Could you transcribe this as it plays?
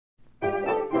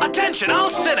Attention all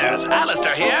sinners,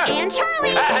 Alistair here. And Charlie.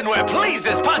 And we're pleased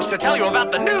as punch to tell you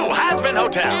about the new Has-Been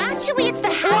Hotel. Actually, it's the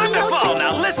Happy Wonderful, Hotel.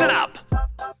 now listen up.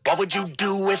 What would you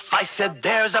do if I said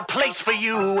there's a place for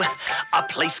you? A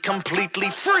place completely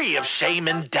free of shame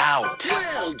and doubt.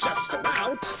 Well, just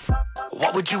about.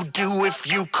 What would you do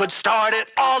if you could start it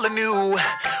all anew?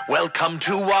 Well, come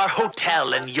to our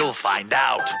hotel and you'll find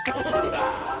out.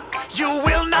 You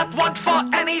will not want for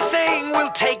anything,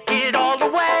 we'll take it all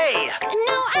away.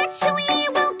 No, actually,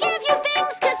 we'll give you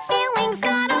things, 'cause stealing's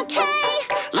not okay.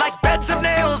 Like beds of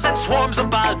nails and swarms of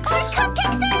bugs. Or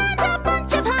cupcakes and a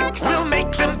bunch of hugs. We'll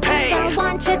make them pay. They'll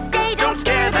want to stay, Don't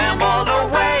scare them all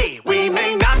away. We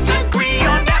may not agree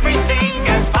on everything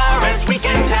as far as we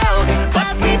can tell,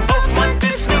 but we both want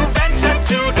this new venture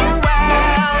to do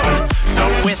well. So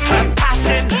with her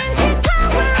passion And his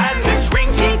power. and this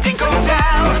rinky-dink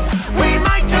hotel, we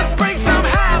might just bring some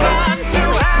heaven to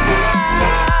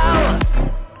hell.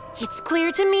 It's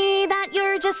clear to me that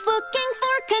you're just looking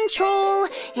for control.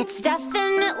 It's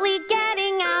definitely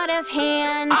getting out of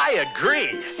hand. I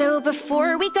agree. So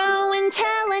before we go and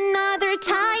tell another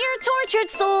tired, tortured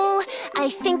soul, I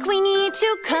think we need to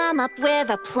come up with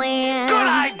a plan. Good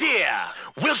idea.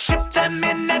 We'll ship them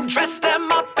in and dress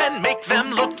them up and make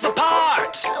them look the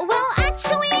part. Well,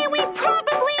 actually, we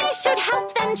probably should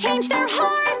help them change their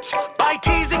heart. By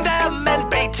teasing them and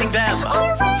baiting them.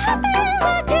 Or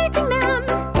rehabilitating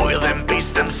them. Boil them,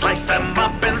 baste them, slice them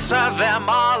up, and serve them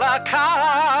a la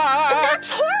carte.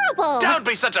 That's horrible. Don't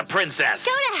be such a princess.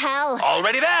 Go to hell.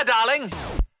 Already there, darling.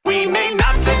 We may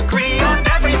not agree on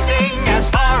everything as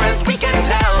far as we can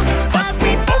tell, but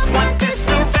we both want this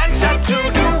new venture to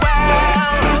do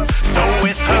well. So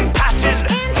with her passion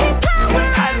And his power.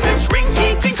 and this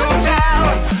rinky-dink hotel,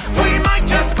 we might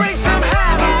just bring some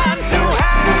heaven to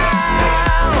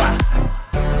hell.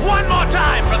 One more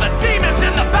time for the demons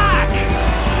in the back.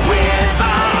 With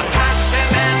our passion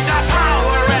and our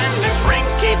power and this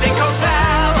rinky-dink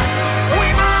hotel, we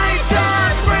might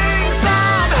just bring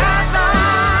some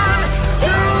heaven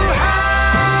to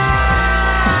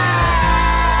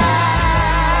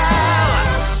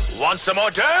hell. Want some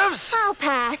hors d'oeuvres? I'll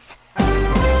pass.